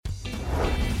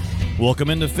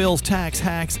Welcome into Phil's Tax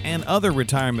Hacks and Other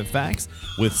Retirement Facts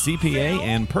with CPA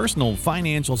and personal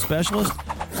financial specialist,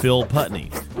 Phil Putney.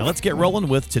 Now let's get rolling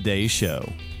with today's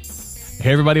show.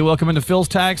 Hey everybody, welcome into Phil's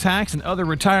Tax Hacks and Other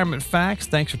Retirement Facts.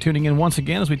 Thanks for tuning in once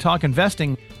again as we talk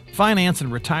investing, finance,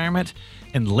 and retirement.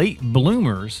 And late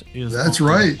bloomers is That's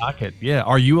right. Yeah.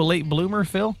 Are you a late bloomer,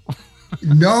 Phil?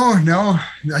 No,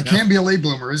 I can't be a late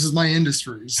bloomer. This is my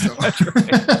industry. So That's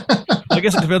right. I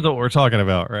guess it depends on what we're talking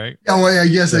about, right? Yeah, well,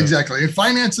 yes, exactly. In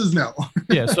finances, no.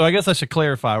 Yeah, so I guess I should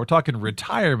clarify. We're talking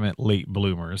retirement late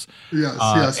bloomers.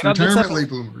 Yes, retirement late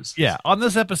bloomers. Yeah, on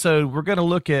this episode, we're going to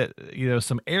look at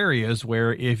some areas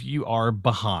where if you are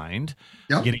behind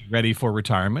getting ready for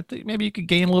retirement, maybe you could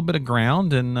gain a little bit of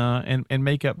ground and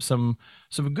make up some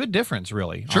good difference.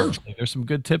 Really, sure. Honestly. There's some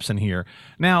good tips in here.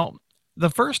 Now, the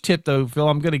first tip, though, Phil,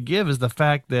 I'm going to give is the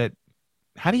fact that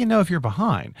how do you know if you're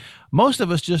behind? Most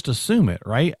of us just assume it,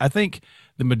 right? I think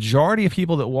the majority of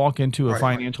people that walk into a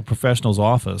financial professional's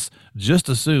office just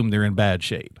assume they're in bad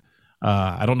shape.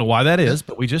 I don't know why that is,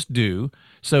 but we just do.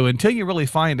 So until you really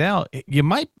find out, you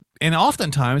might, and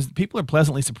oftentimes people are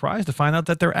pleasantly surprised to find out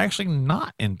that they're actually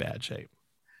not in bad shape.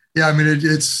 Yeah, I mean,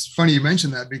 it's funny you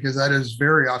mentioned that because that is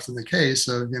very often the case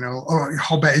of,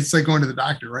 how bad, it's like going to the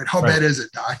doctor, right? How bad is it,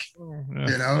 doc?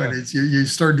 And it's, you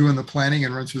start doing the planning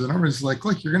and run through the numbers. It's like,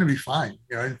 look, you're going to be fine.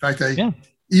 In fact,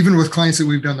 even with clients that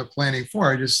we've done the planning for,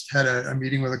 I just had a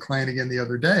meeting with a client again the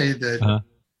other day that,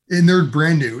 and they're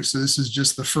brand new. So this is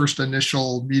just the first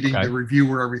initial meeting to review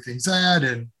where everything's at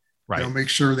and make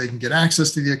sure they can get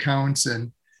access to the accounts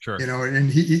and, sure.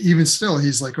 And he even still,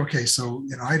 he's like, okay, so,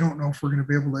 I don't know if we're going to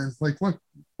be able to, like, look,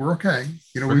 we're okay.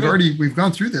 We've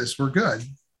gone through this. We're good.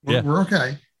 We're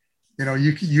okay.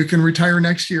 You can retire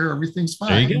next year. Everything's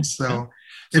fine. So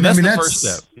that's the first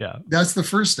step. Yeah. That's the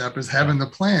first step is having the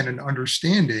plan and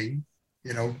understanding,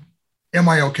 am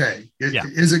I okay?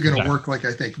 Is it going to work like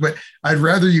I think? But I'd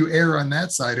rather you err on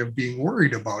that side of being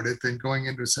worried about it than going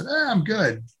into saying, I'm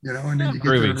good, and then you get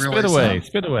there and realize,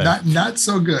 spit away. Not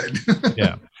so good.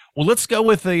 Yeah. Well, let's go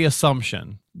with the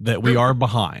assumption that we are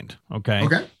behind. Okay.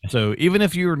 So even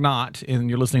if you're not, and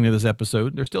you're listening to this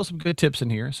episode, there's still some good tips in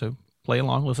here. So play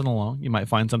along, listen along. You might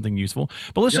find something useful,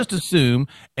 but let's just assume,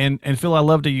 and Phil, I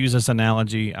love to use this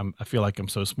analogy. I feel like I'm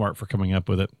so smart for coming up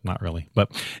with it. Not really,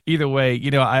 but either way,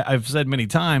 I've said many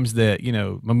times that,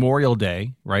 Memorial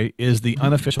Day, right, is the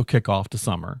unofficial kickoff to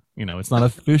summer. It's not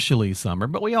officially summer,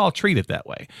 but we all treat it that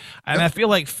way. And I feel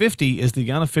like 50 is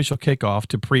the unofficial kickoff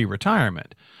to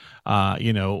pre-retirement.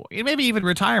 Maybe even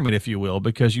retirement, if you will,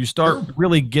 because you start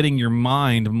really getting your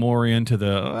mind more into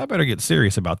I better get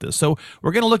serious about this. So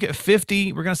we're going to look at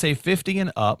 50. We're going to say 50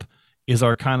 and up is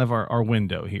our kind of our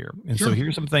window here. And so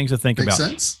here's some things to think about.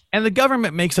 Sense. And the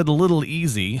government makes it a little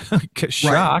easy.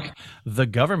 Shock. The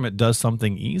government does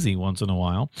something easy once in a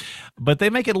while, but they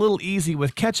make it a little easy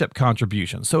with catch-up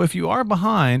contributions. So if you are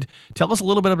behind, tell us a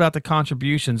little bit about the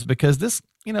contributions because this,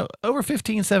 over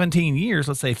 15, 17 years,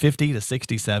 let's say 50 to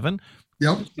 67,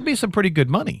 it could be some pretty good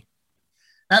money.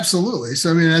 Absolutely. So,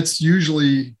 I mean, that's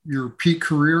usually your peak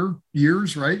career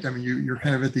years, right? I mean, you're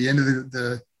kind of at the end of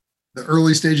the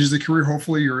early stages of the career.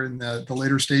 Hopefully you're in the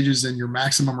later stages in your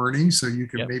maximum earnings. So you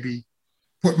can maybe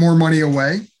put more money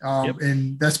away.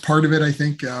 And that's part of it, I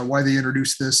think, why they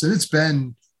introduced this. And it's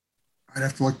been, I'd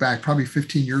have to look back probably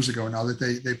 15 years ago now that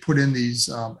they put in these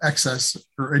excess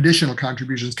or additional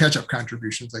contributions, catch-up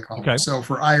contributions, they call them. So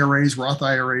for IRAs, Roth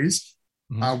IRAs,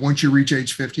 once you reach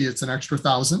age 50, it's an extra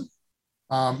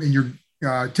 $1,000. In your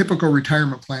typical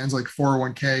retirement plans like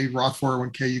 401k, Roth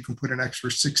 401k, you can put an extra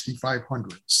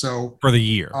 $6,500. So for the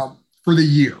year,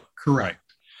 correct.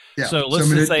 Yeah. So let's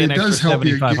just say an extra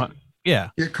 $7,500.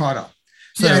 Get caught up.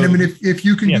 So, and I mean, if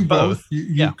you can do both, you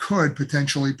you could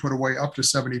potentially put away up to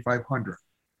 $7,500.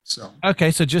 So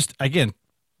so just again,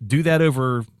 do that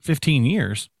over 15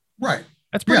 years. Right.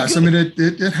 That's pretty good. I mean,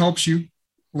 it helps you,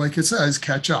 like it says,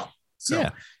 catch up. So,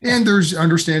 and there's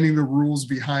understanding the rules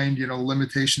behind,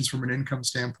 limitations from an income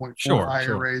standpoint for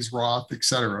IRAs, Roth, et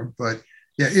cetera. But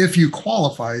if you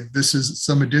qualify, this is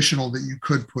some additional that you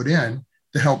could put in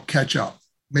to help catch up,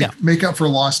 make up for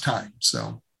lost time.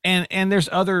 So, and there's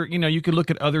other, you could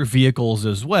look at other vehicles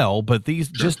as well, but these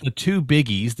just the two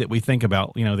biggies that we think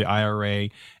about, the IRA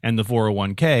and the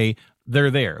 401k.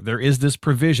 They're there. There is this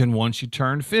provision once you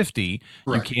turn 50,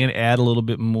 you can add a little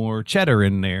bit more cheddar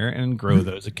in there and grow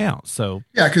those accounts. So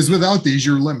because without these,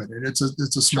 you're limited. It's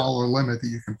a smaller limit that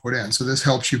you can put in. So this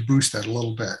helps you boost that a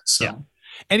little bit. So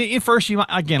and at first you might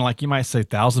say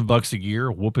 $1,000 a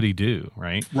year, whoopity do,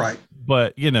 right? Right.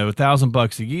 But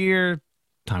 $1,000 a year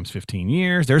times 15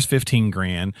 years, there's 15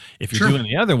 grand. If you're doing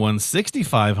the other one,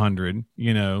 6,500,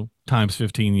 times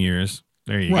 15 years,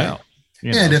 there you go.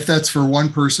 And if that's for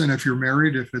one person, if you're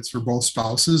married, if it's for both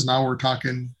spouses, now we're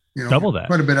talking, double that,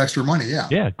 quite a bit extra money. Yeah.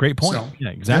 Yeah. Great point. So, yeah,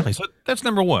 exactly. So that's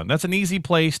number one. That's an easy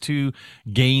place to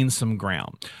gain some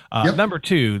ground. Number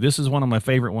two, this is one of my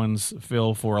favorite ones,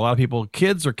 Phil, for a lot of people.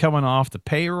 Kids are coming off the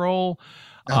payroll.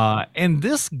 And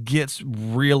this gets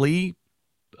really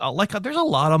there's a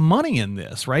lot of money in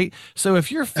this, right? So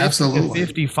if you're 50 to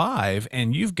 55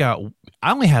 and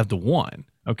I only have the one.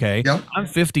 Okay. Yep. I'm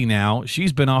 50 now.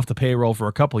 She's been off the payroll for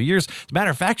a couple of years. As a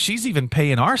matter of fact, she's even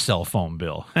paying our cell phone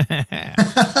bill. Hey,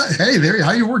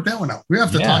 how you work that one out? We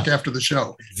have to talk after the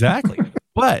show. Exactly.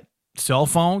 But cell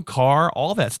phone, car,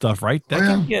 all that stuff, right?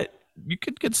 You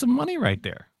could get some money right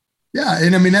there. Yeah.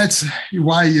 And I mean, that's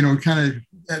why, kind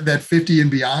of that 50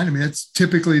 and beyond. I mean, that's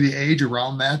typically the age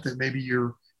around that maybe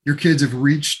your kids have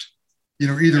reached,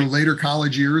 either later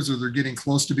college years or they're getting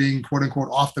close to being quote unquote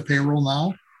off the payroll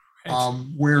now.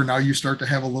 Where now you start to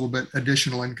have a little bit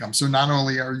additional income. So not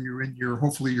only are you in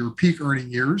hopefully your peak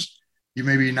earning years, you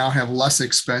maybe now have less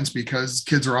expense because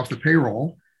kids are off the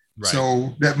payroll. Right.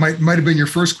 So that might have been your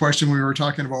first question when we were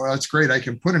talking about, that's great. I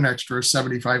can put an extra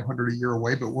 $7,500 a year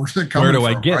away, but where's it coming from?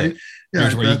 Where do I get right?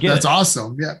 it? Yeah, that's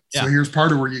awesome. Yeah. So here's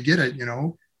part of where you get it,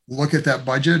 look at that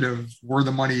budget of where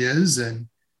the money is. And,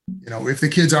 if the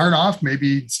kids aren't off,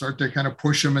 maybe start to kind of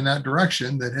push them in that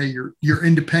direction that, hey, you're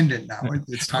independent now.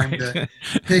 It's time to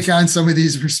take on some of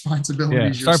these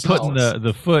responsibilities. Start putting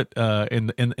the foot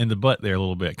in the butt there a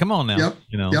little bit. Come on now.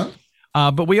 Yep.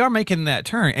 But we are making that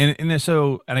turn. And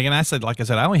again, like I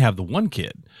said, I only have the one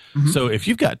kid. Mm-hmm. So if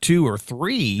you've got two or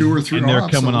three and they're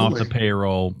coming off the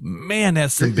payroll, man,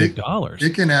 that's some big dollars.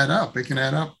 It can add up.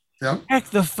 Yep. Heck,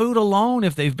 the food alone,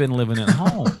 if they've been living at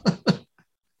home.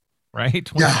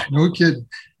 Right? Yeah, no kidding.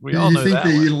 We all know think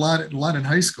they eat a lot in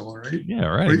high school, right? Yeah,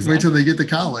 right. Wait till they get to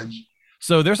college.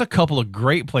 So there's a couple of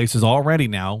great places already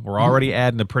now. We're already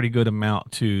adding a pretty good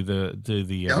amount to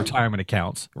the retirement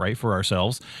accounts, right, for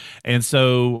ourselves. And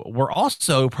so we're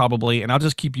also probably, and I'll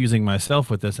just keep using myself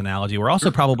with this analogy, we're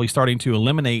also probably starting to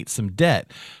eliminate some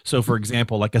debt. So for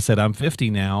example, like I said, I'm 50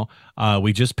 now.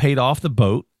 We just paid off the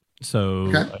boat.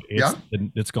 So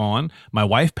it's gone. My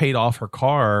wife paid off her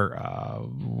car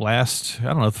last,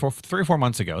 I don't know, 3 or 4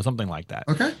 months ago, something like that.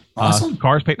 Okay. Awesome.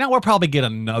 Car's paid. Now we'll probably get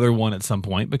another one at some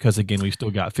point because again, we've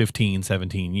still got 15,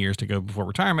 17 years to go before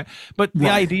retirement. But the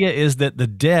idea is that the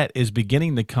debt is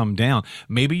beginning to come down.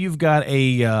 Maybe you've got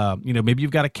maybe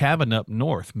you've got a cabin up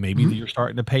north. Maybe you're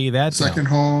starting to pay that second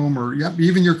home or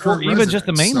even your current or even just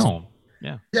the main home.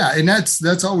 Yeah. Yeah. And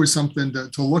that's always something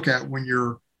to look at when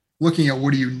you're looking at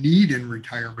what do you need in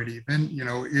retirement even,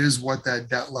 is what that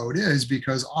debt load is,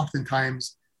 because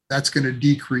oftentimes that's going to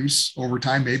decrease over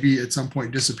time, maybe at some point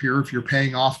disappear if you're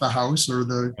paying off the house or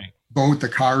the boat, the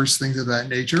cars, things of that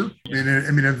nature. Yeah.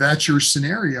 I mean, if that's your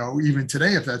scenario, even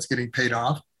today, if that's getting paid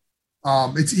off,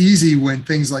 it's easy when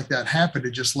things like that happen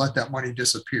to just let that money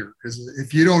disappear. Because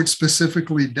if you don't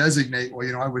specifically designate,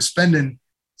 I was spending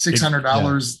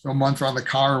 $600 a month on the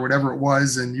car or whatever it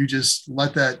was, and you just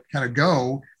let that kind of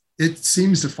go, it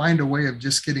seems to find a way of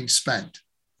just getting spent.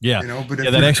 Yeah. But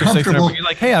if that extra $600, you're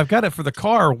like, hey, I've got it for the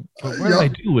car. What do I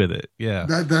do with it? Yeah.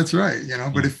 That's right.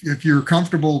 But if you're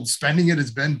comfortable spending it, it's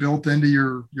been built into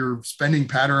your spending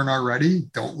pattern already.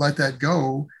 Don't let that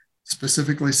go.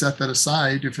 Specifically set that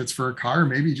aside. If it's for a car,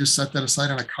 maybe just set that aside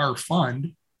on a car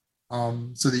fund.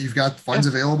 So that you've got funds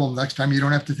available next time you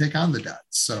don't have to take on the debt.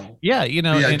 So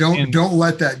don't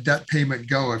let that debt payment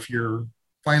go if you're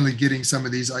finally getting some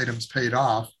of these items paid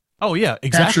off. Oh yeah,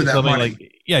 exactly. Capture that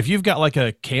money. If you've got like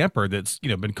a camper that's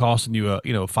been costing you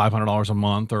 $500 a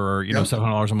month or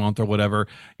 $700 a month or whatever,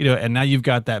 and now you've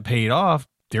got that paid off,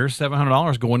 there's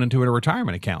 $700 going into a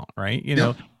retirement account, right?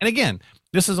 And again,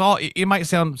 this is all, it might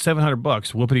sound $700,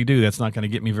 whoopity doo. That's not going to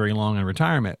get me very long in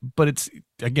retirement, but it's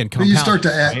again, you start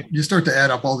to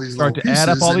add up all these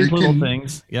little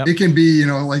things. Yep. It can be,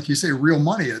 like you say, real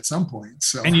money at some point.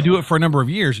 So, and you do it for a number of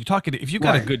years. You're talking, if you've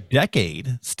got a good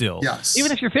decade still, yes.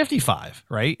 Even if you're 55,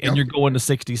 right. And you're going to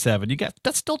 67,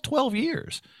 that's still 12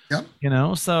 years,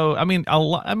 So, I mean,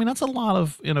 that's a lot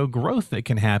of, growth that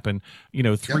can happen,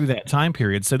 through that time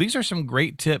period. So these are some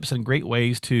great tips and great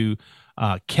ways to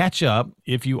catch up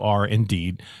if you are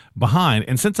indeed behind.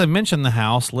 And since I mentioned the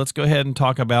house, let's go ahead and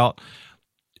talk about,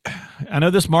 I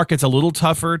know this market's a little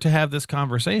tougher to have this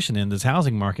conversation in this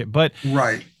housing market, but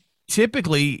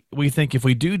typically we think if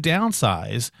we do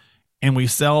downsize and we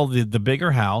sell the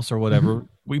bigger house or whatever,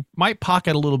 we might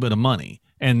pocket a little bit of money.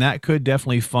 And that could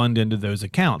definitely fund into those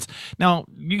accounts. Now,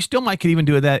 you still might could even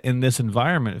do that in this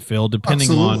environment, Phil,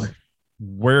 depending on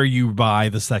where you buy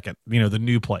the second, the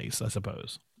new place, I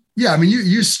suppose. Yeah, I mean,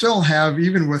 you still have,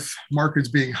 even with markets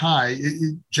being high,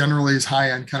 it generally is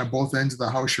high on kind of both ends of the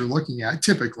house you're looking at.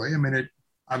 Typically, I mean, it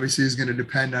obviously is going to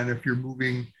depend on if you're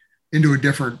moving into a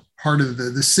different part of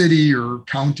the city or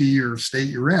county or state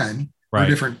you're in, or a Right.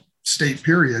 different state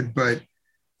period. But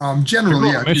If generally, you're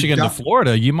yeah, going if you've Michigan to got,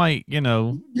 Florida, you might,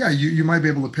 yeah, you might be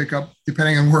able to pick up,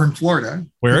 depending on where in Florida,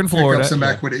 we're in pick up Florida. some Yeah.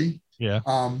 equity. Yeah.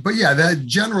 But yeah, that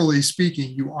generally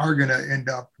speaking, you are going to end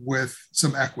up with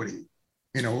some equity.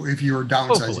 If you're downsizing,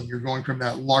 Hopefully. you're going from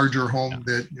that larger home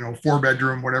Yeah. that, 4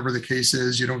 bedroom, whatever the case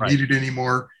is, you don't Right. need it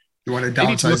anymore. You want to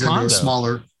Maybe to a downsize into a condo.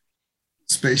 smaller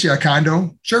space. Yeah,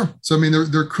 condo. Sure. So, I mean,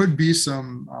 there could be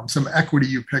some equity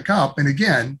you pick up. And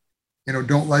again,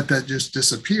 don't let that just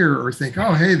disappear or think,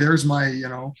 oh, hey, there's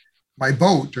my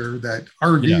boat or that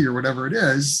RV Yeah. or whatever it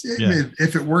is. Yeah.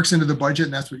 If it works into the budget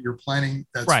and that's what you're planning,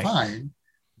 that's Right. fine.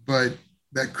 But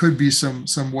that could be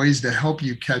some ways to help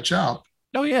you catch up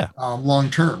Oh, yeah. long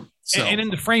term. So, And in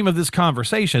the frame of this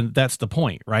conversation, that's the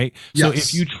point, right? So yes.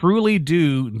 if you truly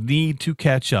do need to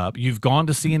catch up, you've gone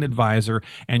to see an advisor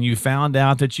and you found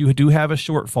out that you do have a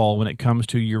shortfall when it comes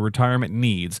to your retirement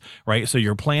needs, right? So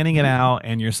you're planning it out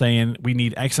and you're saying we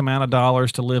need X amount of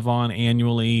dollars to live on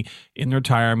annually in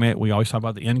retirement. We always talk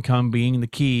about the income being the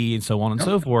key and so on and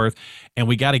so forth. And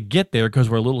we got to get there because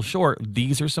we're a little short.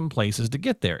 These are some places to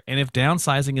get there. And if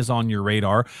downsizing is on your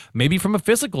radar, maybe from a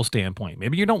physical standpoint,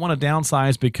 maybe you don't want to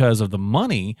downsize because of the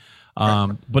money,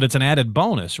 but it's an added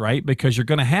bonus, right? Because you're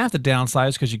going to have to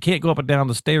downsize because you can't go up and down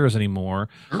the stairs anymore.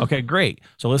 Okay, great.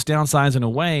 So let's downsize in a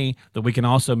way that we can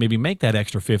also maybe make that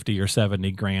extra 50 or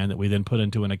 70 grand that we then put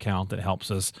into an account that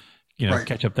helps us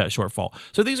catch up that shortfall.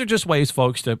 So these are just ways,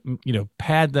 folks, to,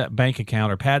 pad that bank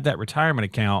account or pad that retirement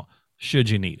account should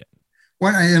you need it.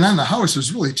 Well, and on the house,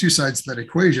 there's really two sides to that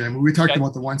equation. I mean, we talked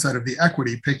about the one side of the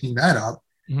equity, picking that up.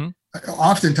 Mm-hmm.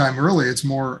 Oftentimes, really, it's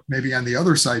more maybe on the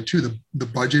other side too, the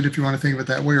budget, if you want to think of it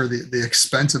that way, or the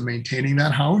expense of maintaining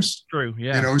that house. True.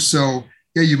 Yeah. So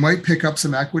yeah, you might pick up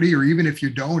some equity, or even if you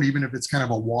don't, even if it's kind of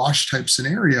a wash type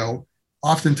scenario,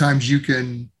 oftentimes you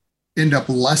can end up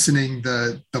lessening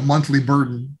the monthly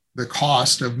burden, the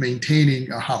cost of maintaining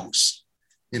a house.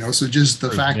 So just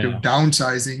the fact of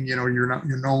downsizing,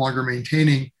 you're no longer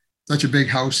maintaining such a big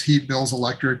house, heat bills,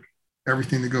 electric,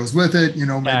 everything that goes with it.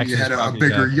 Maybe taxes, you had a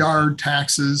bigger yard,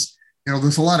 taxes.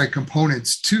 There's a lot of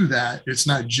components to that. It's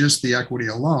not just the equity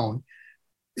alone.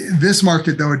 This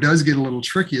market, though, it does get a little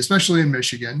tricky, especially in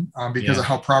Michigan, because of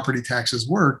how property taxes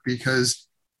work. Because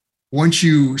once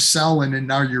you sell and then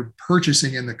now you're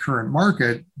purchasing in the current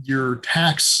market, your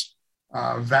taxable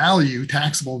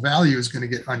value is going to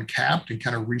get uncapped and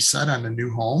kind of reset on a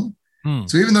new home.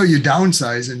 So even though you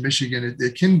downsize in Michigan,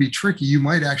 it can be tricky. You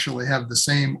might actually have the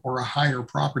same or a higher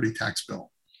property tax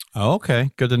bill. Oh, okay.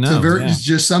 Good to know. So it's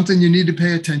just something you need to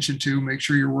pay attention to. Make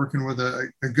sure you're working with a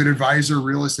good advisor,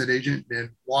 real estate agent, and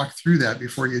walk through that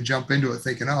before you jump into it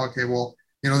thinking, oh, okay, well,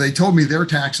 they told me their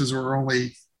taxes were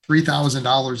only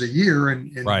 $3,000 a year.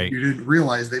 And you didn't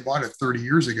realize they bought it 30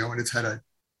 years ago and it's had a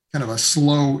kind of a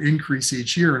slow increase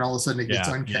each year. And all of a sudden it gets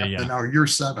uncapped and now you're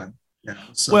 7.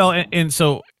 So. Well,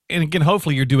 and again,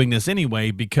 hopefully you're doing this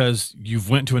anyway because you've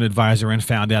went to an advisor and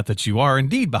found out that you are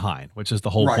indeed behind, which is the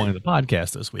whole point of the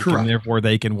podcast this week. Correct. And therefore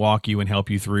they can walk you and help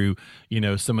you through,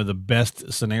 some of the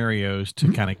best scenarios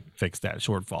to kind of fix that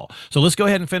shortfall. So let's go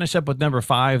ahead and finish up with number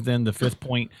 5, then the 5th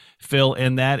point, Phil.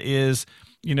 And that is,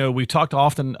 we've talked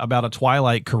often about a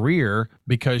twilight career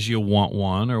because you want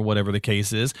one or whatever the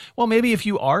case is. Well, maybe if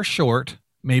you are short,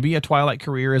 maybe a twilight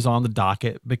career is on the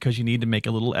docket because you need to make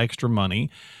a little extra money.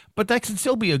 But that can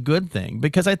still be a good thing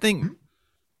because I think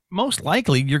most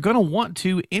likely you're going to want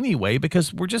to anyway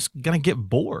because we're just going to get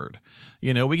bored.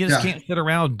 We just can't sit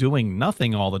around doing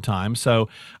nothing all the time. So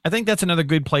I think that's another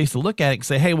good place to look at it and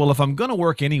say, hey, well, if I'm going to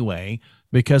work anyway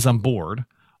because I'm bored,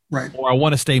 or I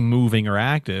want to stay moving or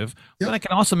active, then I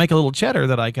can also make a little cheddar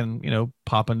that I can,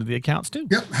 pop into the accounts too.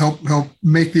 Help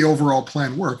make the overall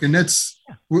plan work. And that's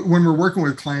when we're working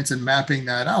with clients and mapping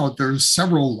that out, there's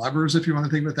several levers, if you want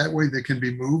to think of it that way, that can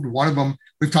be moved. One of them,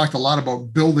 we've talked a lot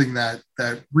about building that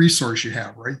resource you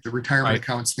have, right? The retirement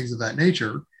accounts, things of that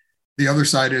nature. The other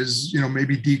side is,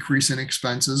 maybe decrease in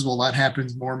expenses. Well, that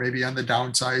happens more maybe on the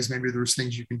downsize. Maybe there's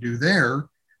things you can do there.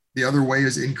 The other way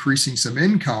is increasing some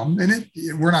income. And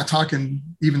we're not talking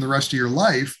even the rest of your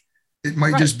life. It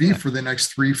might just be for the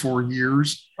next 3-4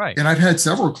 years. Right. And I've had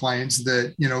several clients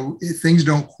that, things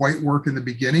don't quite work in the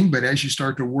beginning, but as you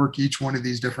start to work each one of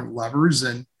these different levers,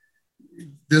 and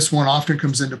this one often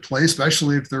comes into play,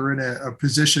 especially if they're in a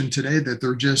position today that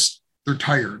they're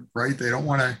tired, right? They don't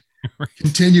want to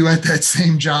continue at that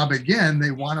same job again.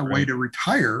 They want a way to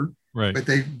retire. right. but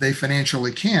they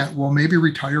financially can't. Well, maybe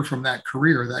retire from that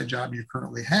career, that job you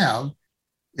currently have.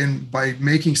 And by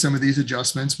making some of these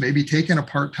adjustments, maybe taking a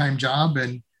part-time job,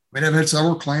 and might have had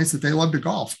several clients that they love to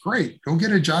golf. Great. Go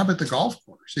get a job at the golf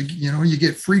course. You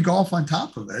get free golf on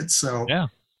top of it. So yeah,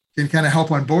 can kind of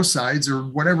help on both sides, or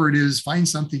whatever it is, find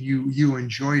something you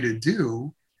enjoy to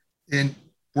do and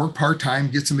work part-time,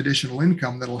 get some additional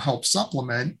income that'll help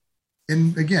supplement.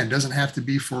 And again, doesn't have to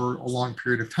be for a long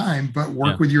period of time, but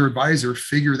work with your advisor,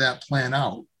 figure that plan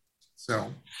out.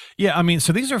 So, yeah, I mean,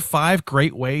 so these are 5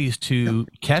 great ways to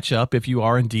catch up if you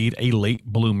are indeed a late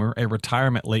bloomer, a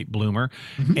retirement late bloomer.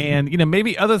 Mm-hmm. And,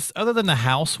 maybe other than the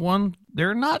house one,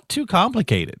 they're not too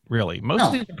complicated, really. Most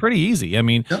of these are pretty easy. I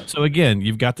mean, so again,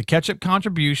 you've got the catch-up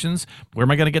contributions. Where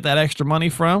am I going to get that extra money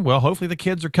from? Well, hopefully the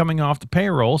kids are coming off the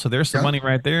payroll, so there's some money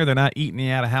right there. They're not eating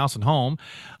you out of house and home.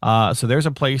 So there's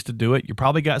a place to do it. You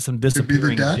probably got some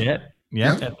disappearing debt.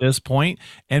 At this point,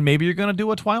 and maybe you're going to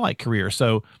do a twilight career.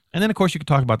 So, and then of course you could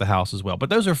talk about the house as well. But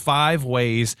those are 5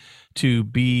 ways to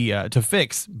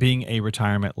fix being a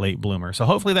retirement late bloomer. So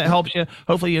hopefully that helps you.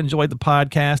 Hopefully you enjoyed the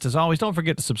podcast. As always, don't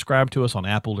forget to subscribe to us on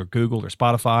Apple or Google or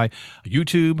Spotify,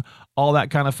 YouTube, all that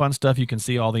kind of fun stuff. You can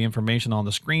see all the information on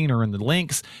the screen or in the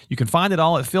links. You can find it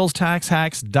all at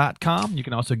philstaxhacks.com. You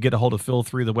can also get a hold of Phil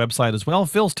through the website as well,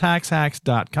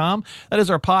 philstaxhacks.com. That is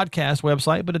our podcast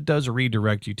website, but it does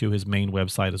redirect you to his main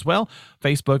website as well,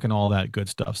 Facebook and all that good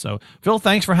stuff. So Phil,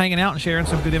 thanks for hanging out and sharing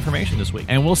some good information this week.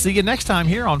 And we'll see you next time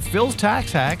here on Phil's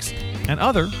Tax Hacks and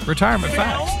other retirement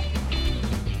facts.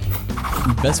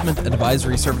 Investment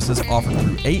advisory services offered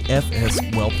through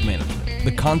AFS Wealth Management.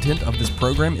 The content of this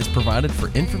program is provided for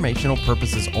informational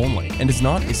purposes only and is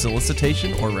not a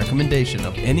solicitation or recommendation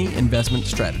of any investment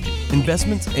strategy.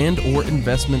 Investments and/or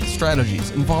investment strategies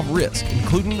involve risk,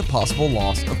 including the possible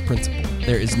loss of principal.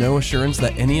 There is no assurance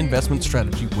that any investment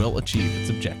strategy will achieve its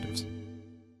objectives.